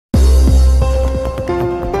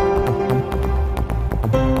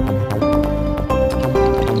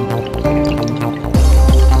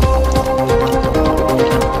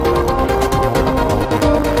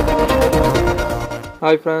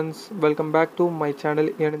Hi friends, welcome back to my channel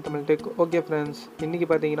Earntalktime. Okay friends, இன்னைக்கு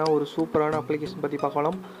பாத்தீங்கன்னா ஒரு சூப்பரான அப்ளிகேஷன் பத்தி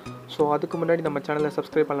பார்க்கலாம். சோ அதுக்கு முன்னாடி நம்ம சேனலை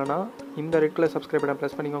சப்ஸ்கிரைப் பண்ணலனா இந்த ரெட் கலர் சப்ஸ்கிரைப் பட்டனை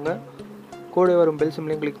பிரஸ் பண்ணிக்கோங்க. கூடவே வரும் பெல்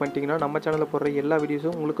சிம்பலையும் கிளிக் பண்ணிட்டீங்கன்னா நம்ம சேனல்ல போடுற எல்லா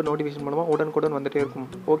வீடியோஸும் உங்களுக்கு நோட்டிஃபிகேஷன் மூலமா உடனுக்குடன் வந்துட்டே இருக்கும்.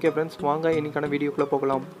 ஓகே friends, வாங்க இன்னைக்கான வீடியோக்குள்ள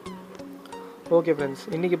போகலாம். ஓகே ஃப்ரெண்ட்ஸ்,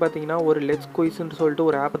 இன்றைக்கி பார்த்தீங்கன்னா ஒரு LetsQzன்னு சொல்லிட்டு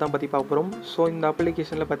ஒரு ஆப் தான் பற்றி பார்க்க போகிறோம். ஸோ இந்த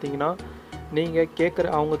அப்ளிகேஷனில் பார்த்தீங்கன்னா நீங்கள்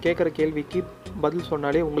அவங்க கேட்குற கேள்விக்கு பதில்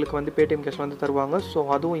சொன்னாலே உங்களுக்கு வந்து PayTM Cash வந்து தருவாங்க. ஸோ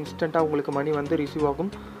அதுவும் இன்ஸ்டண்ட்டாக உங்களுக்கு மணி வந்து ரிசீவ்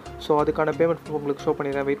ஆகும். ஸோ அதுக்கான பேமெண்ட் உங்களுக்கு ஷோ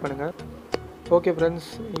பண்ணிடுறேன், வெயிட் பண்ணுங்கள். ஓகே ஃப்ரெண்ட்ஸ்,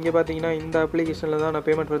 இங்கே பார்த்தீங்கன்னா இந்த அப்ளிகேஷனில் தான் நான்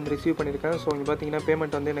பேமெண்ட் வந்து ரிசீவ் பண்ணியிருக்கேன். ஸோ இங்கே பார்த்தீங்கன்னா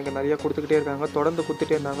பேமெண்ட் வந்து எனக்கு நிறையா கொடுத்துக்கிட்டே இருக்காங்க, தொடர்ந்து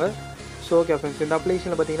கொடுத்துட்டே இருந்தாங்க. ஸோ ஓகே ஃப்ரெண்ட்ஸ், இந்த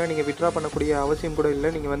அப்ளிகேஷனில் பார்த்தீங்கன்னா நீங்கள் வித்ட்ரா பண்ணக்கூடிய அவசியம் கூட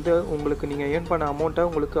இல்லை. நீங்கள் வந்து நீங்கள் ஏர்ன் பண்ண அமௌண்ட்டை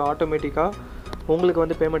உங்களுக்கு ஆட்டோமேட்டிக்காக உங்களுக்கு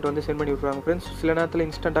வந்து பேமெண்ட் வந்து சென்ட் பண்ணி விட்ருவாங்க ஃப்ரெண்ட்ஸ். சில நேரத்தில்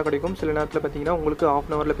இன்ஸ்டண்ட்டாக கிடைக்கும், சில நேரத்தில் பார்த்தீங்கன்னா உங்களுக்கு ½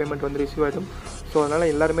 அன் ஹவரில் பேமெண்ட் வந்து ரிசீவ் ஆகிடும். ஸோ அதனால்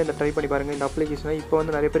எல்லாருமே இந்த ட்ரை பண்ணி பாருங்கள் இந்த அப்ளிகேஷனை. இப்போ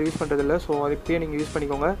வந்து நிறைய பேர் யூஸ் பண்ணுறதில்ல, ஸோ அது இப்போயே நீங்கள் யூஸ்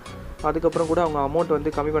பண்ணிக்கோங்க. அதுக்கப்புறம் கூட அவங்க அமௌண்ட்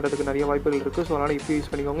வந்து கம்மி பண்ணுறதுக்கு நிறைய வாய்ப்புகள் இருக்குது. ஸோ அதனால் இப்போ யூஸ்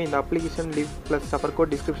பண்ணிக்கோங்க. இந்த application link plus suffer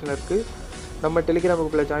code டிஸ்கிரிப்ஷனில் இருக்குது. நம்ம டெலிகிராம்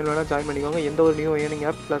குரூப்பில் ஜாயின் பண்ணிக்கோங்க. எந்த ஒரு new earning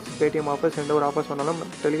app plus PayTM offers எந்த ஒரு ஆஃபர்ஸ் வந்தாலும்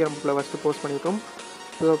டெலிகிராம் குரூப்பில் ஃபஸ்ட்டு போஸ்ட் பண்ணிவிட்டோம்.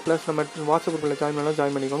 ப்ளஸ் நம்ம வாட்ஸ்அப் குரூப்பில்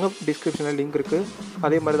ஜாயின் பண்ணிக்கோங்க. டிஸ்கிரிப்ஷனில் லிங்க் இருக்குது.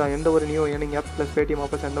 அதே மாதிரி தான் எந்த ஒரு new earning app plus PayTM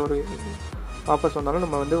offers எந்த ஒரு ஆஃபர்ஸ் வந்தாலும்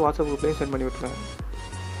நம்ம வந்து வாட்ஸ்அப் குரூப்லேயும் சென்ட் பண்ணி விட்டுருங்க.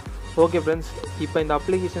 ஓகே ஃப்ரெண்ட்ஸ், இப்போ இந்த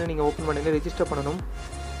அப்ளிகேஷனை நீங்கள் ஓப்பன் பண்ணி ரெஜிஸ்டர் பண்ணணும்.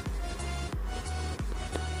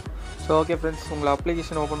 ஸோ ஓகே ஃப்ரெண்ட்ஸ், உங்களை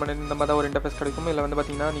அப்ளிகேஷன் ஓப்பன் பண்ணி இந்த மாதிரி தான் ஒரு இன்டர்ஃபேஸ் கிடைக்கும். இதில் வந்து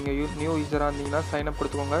பார்த்தீங்கன்னா நீங்கள் நியூ யூஸராக இருந்தீங்கன்னா சைன்அப்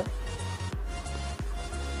கொடுத்துக்கோங்க.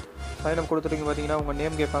 சைன்அப் கொடுத்துட்டு பார்த்தீங்கன்னா உங்கள்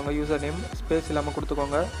நேம் கேட்பாங்க, யூசர் நேம் ஸ்பேஸ் இல்லாமல்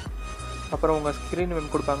கொடுத்துக்கோங்க. அப்புறம் உங்கள் ஸ்க்ரீன்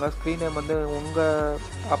நேம் கொடுப்பாங்க. ஸ்க்ரீன் நேம் வந்து உங்கள்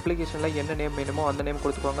அப்ளிகேஷனில் என்ன நேம் வேணுமோ அந்த நேம்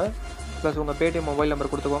கொடுத்துக்கோங்க. ப்ளஸ் உங்கள் PayTM மொபைல் நம்பர்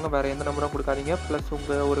கொடுத்துக்கோங்க, வேறு எந்த நம்பரும் கொடுக்காதீங்க. ப்ளஸ்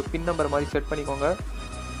உங்கள் ஒரு பின் நம்பர் மாதிரி செட் பண்ணிக்கோங்க,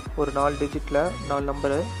 ஒரு 4 டிஜிட்டில் 4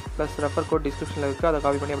 நம்பரு. ப்ளஸ் ரெஃபர் கோட் டிஸ்கிரிப்ஷனில் இருக்குது, அதை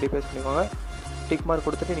காப்பி பண்ணி அப்படியே பேஸ்ட் பண்ணிக்கோங்க. டிக் மார்க்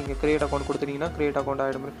கொடுத்துட்டு நீங்கள் கிரியேட் அக்கௌண்ட் கொடுத்துட்டீங்கன்னா கிரியேட் அக்கௌண்ட்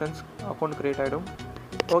ஆகிடும் ஃப்ரெண்ட்ஸ். அக்கௌண்ட் கிரியேட் ஆகிடும்.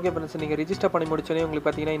 ஓகே ஃப்ரெண்ட்ஸ், நீங்கள் ரிஜிஸ்டர் பண்ணி முடிச்சோன்னே உங்களுக்கு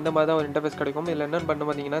பார்த்தீங்கன்னா இந்த மாதிரி தான் ஒரு இன்டர்ஃபேஸ் கிடைக்கும். இதில் என்னென்னு பண்ண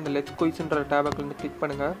பார்த்தீங்கன்னா இந்த LetsQzன்ற டேபுக்கு வந்து கிளிக்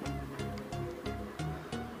பண்ணுங்கள்.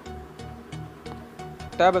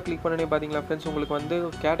 டேபை கிளிக் பண்ணி பார்த்தீங்களா ஃப்ரெண்ட்ஸ், உங்களுக்கு வந்து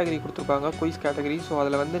கேட்டகரி கொடுத்துருப்பாங்க, குயிஸ் கேட்டகரி. ஸோ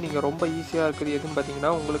அதில் வந்து நீங்கள் ரொம்ப ஈஸியாக இருக்குது எதுன்னு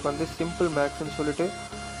பார்த்தீங்கன்னா உங்களுக்கு வந்து சிம்பிள் மேக்ஸ்ன்னு சொல்லிட்டு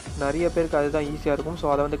நிறைய பேருக்கு அதுதான் ஈஸியாக இருக்கும். ஸோ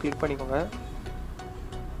அதை வந்து கிளிக் பண்ணிக்கோங்க.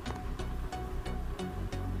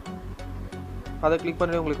 அதை கிளிக்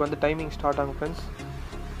பண்ணி உங்களுக்கு வந்து டைமிங் ஸ்டார்ட் ஆகும் friends.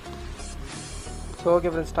 So okay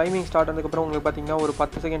friends, timing start ஆனதுக்கப்புறம் உங்களுக்கு பார்த்தீங்கன்னா ஒரு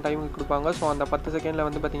 10 செகண்ட் டைமிங் கொடுப்பாங்க. ஸோ அந்த 10 செகண்டில்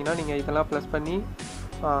வந்து பார்த்தீங்கன்னா நீங்கள் இதெல்லாம் ப்ளஸ் பண்ணி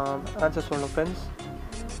ஆன்சர் சொல்லணும் ஃப்ரெண்ட்ஸ்.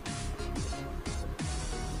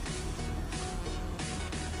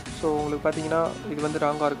 ஸோ உங்களுக்கு பார்த்தீங்கன்னா இது வந்து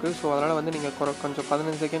ராங்காக இருக்குது. ஸோ அதனால் வந்து நீங்கள் கொஞ்சம்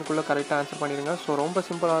 15 செகண்ட்குள்ளே கரெக்டாக ஆன்சர் பண்ணிடுங்க. ஸோ ரொம்ப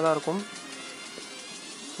சிம்பிளாக தான் இருக்கும்.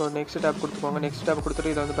 ஸோ நெக்ஸ்ட் டேப் கொடுத்துக்கோங்க. நெக்ஸ்ட் டேப்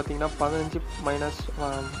கொடுத்துட்டு இதை வந்து பார்த்தீங்கன்னா 15 மைனஸ்.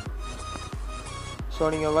 ஸோ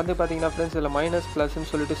நீங்கள் வந்து பார்த்தீங்கன்னா ஃப்ரெண்ட்ஸ் இதில் மைனஸ் ப்ளஸ்ன்னு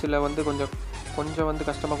சொல்லிட்டு சில வந்து கொஞ்சம் வந்து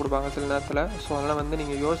கஷ்டமாக கொடுப்பாங்க சில நேரத்தில். ஸோ அதனால் வந்து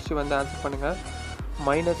நீங்கள் யோசித்து வந்து ஆன்சர் பண்ணுங்கள்.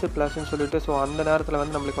 மைனஸு ப்ளஸ்ன்னு சொல்லிட்டு ஸோ அந்த நேரத்தில்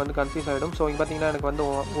வந்து நம்மளுக்கு வந்து கன்ஃபியூஸ் ஆகிடும். ஸோ இங்கே பார்த்தீங்கன்னா எனக்கு வந்து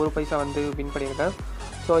 1 பைசா வந்து வின் பண்ணியிருக்கேன்.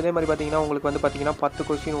 ஸோ இதே மாதிரி பார்த்தீங்கன்னா உங்களுக்கு வந்து பார்த்தீங்கன்னா 10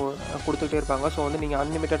 கொஸ்டின் கொடுத்துட்டே இருப்பாங்க. ஸோ வந்து நீங்கள்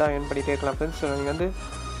அன்லிமிட்டடாக ஏர்ன் பண்ணிகிட்டே இருக்கலாம் ஃப்ரெண்ட்ஸ். நீங்கள் வந்து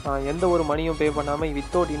எந்த ஒரு மணியும் பே பண்ணாமல்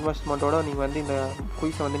வித்தவுட் இன்வெஸ்ட்மெண்ட்டோட நீங்கள் வந்து இந்த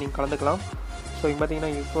குயிஸை வந்து நீங்கள் கலந்துக்கலாம். ஸோ இங்கே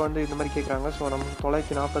பார்த்தீங்கன்னா இப்போ வந்து இந்த மாதிரி கேட்குறாங்க. ஸோ நம்ம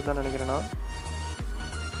 940 தான் நினைக்கிறேன்னா.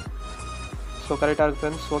 ஸோ கரெக்டாக இருக்குது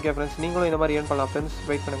ஃப்ரெண்ட்ஸ். ஓகே ஃப்ரெண்ட்ஸ், நீங்களும் இந்த மாதிரி ஏர்ன் பண்ணலாம் ஃப்ரெண்ட்ஸ்,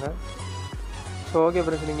 வெயிட் பண்ணுங்கள். ஸோ ஓகே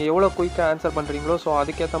ஃப்ரெண்ட்ஸ், நீங்கள் எவ்வளோ குயிக்காக ஆன்சர் பண்ணுறீங்களோ ஸோ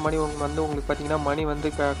அதுக்கேற்ற மணி உங்களுக்கு பார்த்தீங்கன்னா மணி வந்து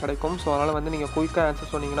கிடைக்கும். ஸோ அதனால் வந்து நீங்கள் குயிக்காக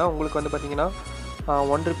ஆன்சர் சொன்னீங்கன்னா உங்களுக்கு வந்து பார்த்தீங்கன்னா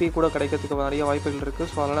 1 ரூபி கூட கிடைக்கிறதுக்கு நிறைய வாய்ப்புகள் இருக்குது.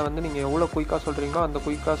 ஸோ அதனால் வந்து நீங்கள் எவ்வளோ குயிக்காக சொல்கிறீங்களோ அந்த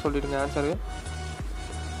குயிக்காக சொல்லிடுங்க ஆன்சரு.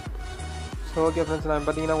 ஸோ ஓகே ஃப்ரெண்ட்ஸ், நான்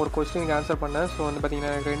பார்த்தீங்கன்னா ஒரு கொஸ்டினுக்கு ஆன்சர் பண்ணேன். ஸோ வந்து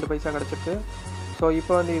பார்த்தீங்கன்னா எனக்கு 2 பைசா கிடச்சிருக்கு. ஸோ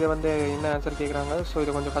இப்போ வந்து இதை வந்து என்ன ஆன்சர் கேட்குறாங்க. ஸோ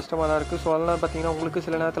இது கொஞ்சம் கஷ்டமாக தான் இருக்குது. ஸோ அதனால் பார்த்தீங்கன்னா உங்களுக்கு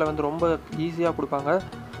சில நேரத்தில் வந்து ரொம்ப ஈஸியாக கொடுப்பாங்க,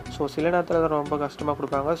 ஸோ சில நேரத்தில் தான் ரொம்ப கஷ்டமாக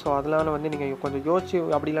கொடுப்பாங்க. ஸோ அதனால் வந்து நீங்கள் கொஞ்சம் யோசிச்சு,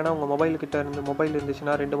 அப்படி இல்லைனா உங்கள் மொபைல்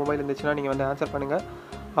இருந்துச்சுன்னா 2 மொபைல் இருந்துச்சுன்னா நீங்கள் வந்து ஆன்சர் பண்ணுங்கள்.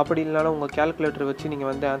 அப்படி இல்லைனாலும் உங்கள் கேல்குலேட்டர் வச்சு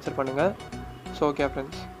நீங்கள் வந்து ஆன்சர் பண்ணுங்கள். So okay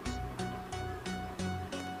friends.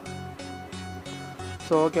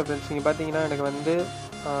 So okay friends, நீங்கள் பார்த்தீங்கன்னா எனக்கு வந்து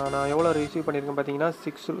நான் எவ்வளோ ரிசீவ் பண்ணியிருக்கேன் பார்த்தீங்கன்னா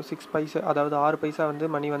 6 பைசா, அதாவது 6 பைசா வந்து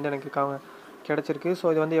மணி வந்து எனக்கு கிடச்சிருக்கு. ஸோ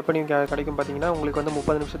இது வந்து எப்படி கிடைக்கும் பார்த்தீங்கன்னா உங்களுக்கு வந்து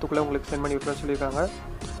 30 நிமிஷத்துக்குள்ளே உங்களுக்கு சென்ட் பண்ணி விட்டுருன்னு சொல்லியிருக்காங்க.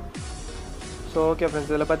 ஸோ ஓகே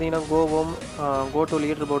ஃப்ரெண்ட்ஸ், இதில் பார்த்தீங்கன்னா கோ டு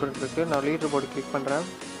லீடர் போர்டு இருக்குது. நான் லீடர் போர்டு கிளிக் பண்ணுறேன்.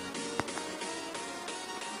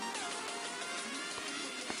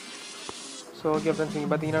 ஸோ ஓகே ஃப்ரெண்ட்ஸ், நீங்கள்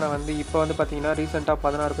பார்த்தீங்கன்னா நான் வந்து இப்போ வந்து பார்த்தீங்கன்னா ரீசெண்டாக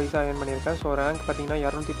 16 பைசா ஏர்ன் பண்ணியிருக்கேன். ஸோ ரேங்க் பார்த்தீங்கன்னா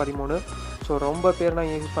 213. ஸோ ரொம்ப பேர் நான்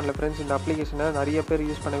யூஸ் பண்ணல ஃப்ரெண்ட்ஸ் இந்த அப்ளிகேஷனை, நிறைய பேர்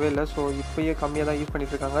யூஸ் பண்ணவே இல்லை. ஸோ இப்போயே கம்மியாக தான் யூஸ்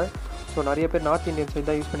பண்ணிகிட்ருக்காங்க. ஸோ நிறைய பேர் நார்த் இந்தியன் சைடு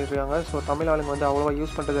தான் யூஸ் பண்ணியிருக்காங்க. ஸோ தமிழ் ஆளுங்க வந்து அவ்வளோவா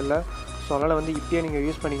யூஸ் பண்ணுறதில்ல. ஸோ அதனால் வந்து இப்போயே நீங்கள்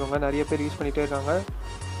யூஸ் பண்ணிக்கோங்க. நிறைய பேர் யூஸ் பண்ணிகிட்டே இருக்காங்க.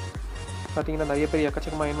 பார்த்தீங்கன்னா நிறைய பேர்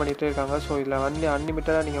எக்கச்சக்கமாக ஏர்ன் பண்ணிகிட்டே இருக்காங்க. ஸோ இதில் வந்து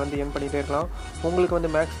அன்லிமிட்டடாக நீங்கள் வந்து ஏர்ன் பண்ணிகிட்டே இருக்கலாம். உங்களுக்கு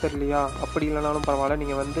வந்து மேக்ஸ் தெரியலையா, அப்படி இல்லைனாலும் பரவாயில்ல,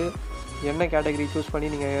 நீங்கள் வந்து என்ன கேட்டகரி சூஸ் பண்ணி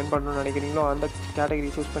நீங்கள் ஏர்ன் பண்ணணும்னு நினைக்கிறீங்களோ அந்த கேட்டகரி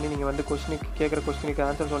சூஸ் பண்ணி நீங்கள் வந்து கேட்குற கொஸ்டினுக்கு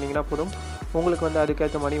ஆன்சர் சொன்னீங்கன்னா போதும், உங்களுக்கு வந்து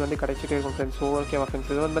அதுக்கேற்ற மணி வந்து கிடைச்சிட்டே இருக்கும் ஃப்ரெண்ட்ஸ். ஸோ ஓகேவா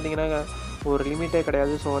ஃப்ரெண்ட்ஸ், இது வந்து பார்த்தீங்கன்னா ஒரு லிமிட்டே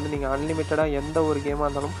கிடையாது. ஸோ வந்து நீங்கள் அன்லிமிட்டடாக எந்த ஒரு கேமாக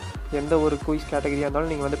இருந்தாலும் எந்த ஒரு குயிஸ் கேட்டகரியாக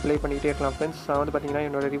இருந்தாலும் நீங்கள் வந்து ப்ளே பண்ணிக்கிட்டே இருக்கலாம் ஃப்ரெண்ட்ஸ். நான் வந்து பார்த்தீங்கன்னா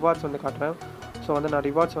என்னோடய ரிவார்ட்ஸ் வந்து காட்டுறேன். ஸோ வந்து நான்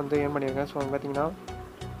ரிவார்ட்ஸ் வந்து ஏர்ன் பண்ணியிருக்கேன். ஸோ பார்த்தீங்கன்னா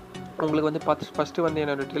உங்களுக்கு வந்து ஃபஸ்ட்டு வந்து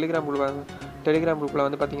என்னோடய டெலிகிராம் குரூப்பில்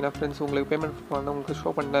வந்து பார்த்தீங்கன்னா ஃப்ரெண்ட்ஸ் உங்களுக்கு பேமெண்ட் வந்து உங்களுக்கு ஷோ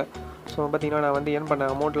பண்ணல. ஸோ பார்த்தீங்கன்னா நான் வந்து ஏர்ன் பண்ண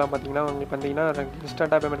அமௌண்ட்லாம் பார்த்தீங்கன்னா உங்களுக்கு பார்த்தீங்கன்னா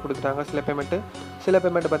இன்ஸ்டண்ட்டாக பேமெண்ட் கொடுத்துட்டாங்க. சில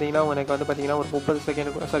பேமெண்ட் பார்த்தீங்கன்னா எனக்கு வந்து பார்த்தீங்கன்னா ஒரு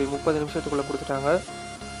 30 நிமிஷத்துக்குள்ளே கொடுத்துட்டாங்க.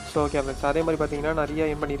 ஸோ ஓகே ஃப்ரெண்ட்ஸ், அதே மாதிரி பார்த்தீங்கன்னா நிறைய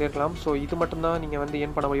ஏர்ன் பண்ணிகிட்டே இருக்கலாம். ஸோ இது மட்டும்தான் நீங்கள் வந்து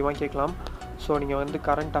ஏர்ன் பண்ண முடியுமா கேட்கலாம். ஸோ நீங்கள் வந்து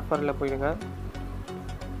கரண்ட் அஃபரில் போயிடுங்க.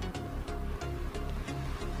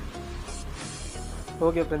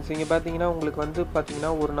 ஓகே ஃப்ரெண்ட்ஸ், இங்கே பார்த்தீங்கன்னா உங்களுக்கு வந்து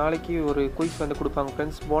பார்த்தீங்கன்னா ஒரு நாளைக்கு ஒரு குயிஸ் வந்து கொடுப்பாங்க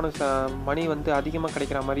ஃப்ரெண்ட்ஸ். போனஸ் மணி வந்து அதிகமாக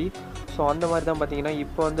கிடைக்கிற மாதிரி. ஸோ அந்த மாதிரி தான் பார்த்தீங்கன்னா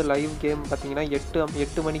இப்போ வந்து லைவ் கேம் பார்த்தீங்கன்னா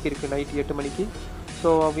 8 மணிக்கு இருக்குது, நைட்டு 8 மணிக்கு. ஸோ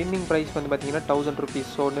வின்னிங் ப்ரைஸ் வந்து பார்த்தீங்கன்னா 1000 rupees.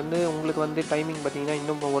 ஸோ வந்து உங்களுக்கு வந்து டைமிங் பார்த்தீங்கன்னா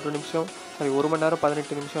இன்னும் 1 மணி நேரம்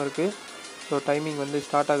 18 நிமிஷம் இருக்குது. ஸோ டைமிங் வந்து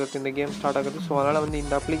ஸ்டார்ட் ஆகுது, இந்த கேம் ஸ்டார்ட் ஆகுது. ஸோ அதனால் வந்து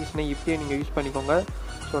இந்த அப்ளிகேஷனை இப்போயே நீங்கள் யூஸ் பண்ணிக்கோங்க.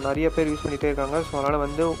 ஸோ நிறைய பேர் யூஸ் பண்ணிகிட்டே இருக்காங்க. ஸோ அதனால்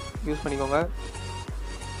வந்து யூஸ் பண்ணிக்கோங்க.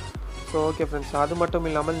 ஸோ ஓகே ஃப்ரெண்ட்ஸ், அது மட்டும்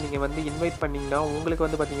இல்லாமல் நீங்கள் வந்து இன்வைட் பண்ணிங்கன்னா உங்களுக்கு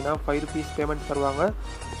வந்து பார்த்தீங்கன்னா 5 rupees பேமெண்ட் தருவாங்க.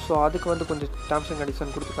 ஸோ அதுக்கு வந்து கொஞ்சம் டேர்ம்ஸ் அண்ட்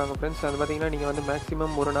கண்டிஷன் கொடுத்துருக்காங்க ஃப்ரெண்ட்ஸ். அது பார்த்தீங்கன்னா நீங்கள் வந்து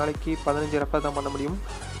மேக்ஸிமம் ஒரு நாளைக்கு 15 ரெஃபர் தான் பண்ண முடியும்.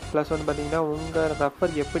 ப்ளஸ் வந்து பார்த்தீங்கன்னா உங்கள்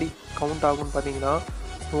ரெஃபர் எப்படி கவுண்ட் ஆகும்னு பார்த்தீங்கன்னா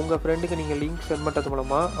உங்கள் ஃப்ரெண்டுக்கு நீங்கள் லிங்க் சென்ட் பண்ணுறது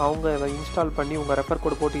மூலமாக அவங்க அதை இன்ஸ்டால் பண்ணி உங்கள் ரெஃபர்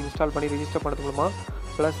கோடு போட்டு இன்ஸ்டால் பண்ணி ரிஜிஸ்டர் பண்ணுறது மூலமாக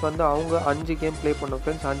ப்ளஸ் வந்து அவங்க 5 கேம் ப்ளே பண்ணணும்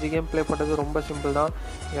ஃப்ரெண்ட்ஸ். 5 கேம் ப்ளே பண்ணுறது ரொம்ப சிம்பிள் தான்.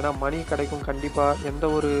 ஏன்னா மணி கிடைக்கும் கண்டிப்பாக. எந்த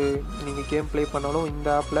ஒரு நீங்கள் கேம் ப்ளே பண்ணாலும் இந்த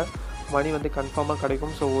ஆப்பில் மணி வந்து கன்ஃபார்மாக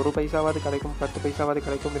கிடைக்கும். ஸோ 1 பைசாவாவது கிடைக்கும், 10 பைசாவாவது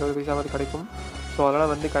கிடைக்கும், 20 பைசாவாவது கிடைக்கும். ஸோ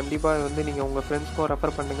அதனால் வந்து கண்டிப்பாக வந்து நீங்கள் உங்கள் ஃப்ரெண்ட்ஸ்க்கும்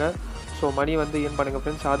ரெஃபர் பண்ணுங்கள். ஸோ மணி வந்து ஏர்ன் பண்ணுங்கள்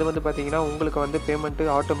ஃப்ரெண்ட்ஸ். அது வந்து பார்த்தீங்கன்னா உங்களுக்கு வந்து பேமெண்ட்டு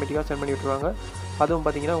ஆட்டோமேட்டிக்காக சென்ட் பண்ணி விட்ருவாங்க. அதுவும்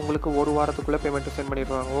பார்த்தீங்கன்னா உங்களுக்கு 1 வாரத்துக்குள்ளே பேமெண்ட்டு சென்ட்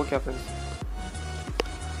பண்ணிடுவாங்க. Okay friends.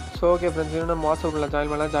 So okay friends, இன்னும் நம்ம வாட்ஸ்அப்பில்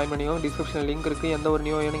ஜாயின் பண்ணிக்கோங்க. டிஸ்கிரிப்ஷனில் லிங்க் இருக்குது. எந்த ஒரு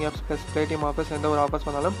new earning apps plus PayTM offers எந்த ஒரு ஆஃபர்ஸ்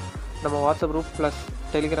வந்தாலும் நம்ம வாட்ஸ்அப் குரூப் ப்ளஸ்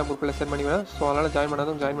டெலிகிராம் குரூப்பில் சென்ட் பண்ணிவிடுவேன். ஸோ அதனால் ஜாயின்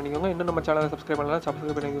பண்ணிக்கோங்க. இன்னும் நம்ம சேனலை சப்ஸ்கிரைப் பண்ணலாம்,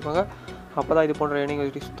 சப்ஸ்கிரைப் பண்ணிக்கோங்க. அப்போ தான் இது போன்ற ஏர்னிங்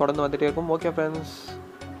தொடர்ந்து வந்துகிட்டே இருக்கும். ஓகே ஃப்ரெண்ட்ஸ்,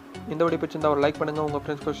 இந்த வீடியோ பிடிச்சிருந்தால் ஒரு லைக் பண்ணுங்கள், உங்கள்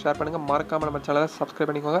ஃப்ரெண்ட்ஸ்க்கு ஷேர் பண்ணுங்கள். மறக்காமல் நம்ம சேனலை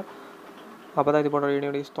சப்ஸ்கிரைப் பண்ணிக்கோங்க. அப்போ தான் இது போன்ற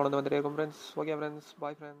ஏர்னிங் தொடர்ந்து வந்துகிட்டே இருக்கும் friends. Okay friends,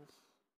 bye friends.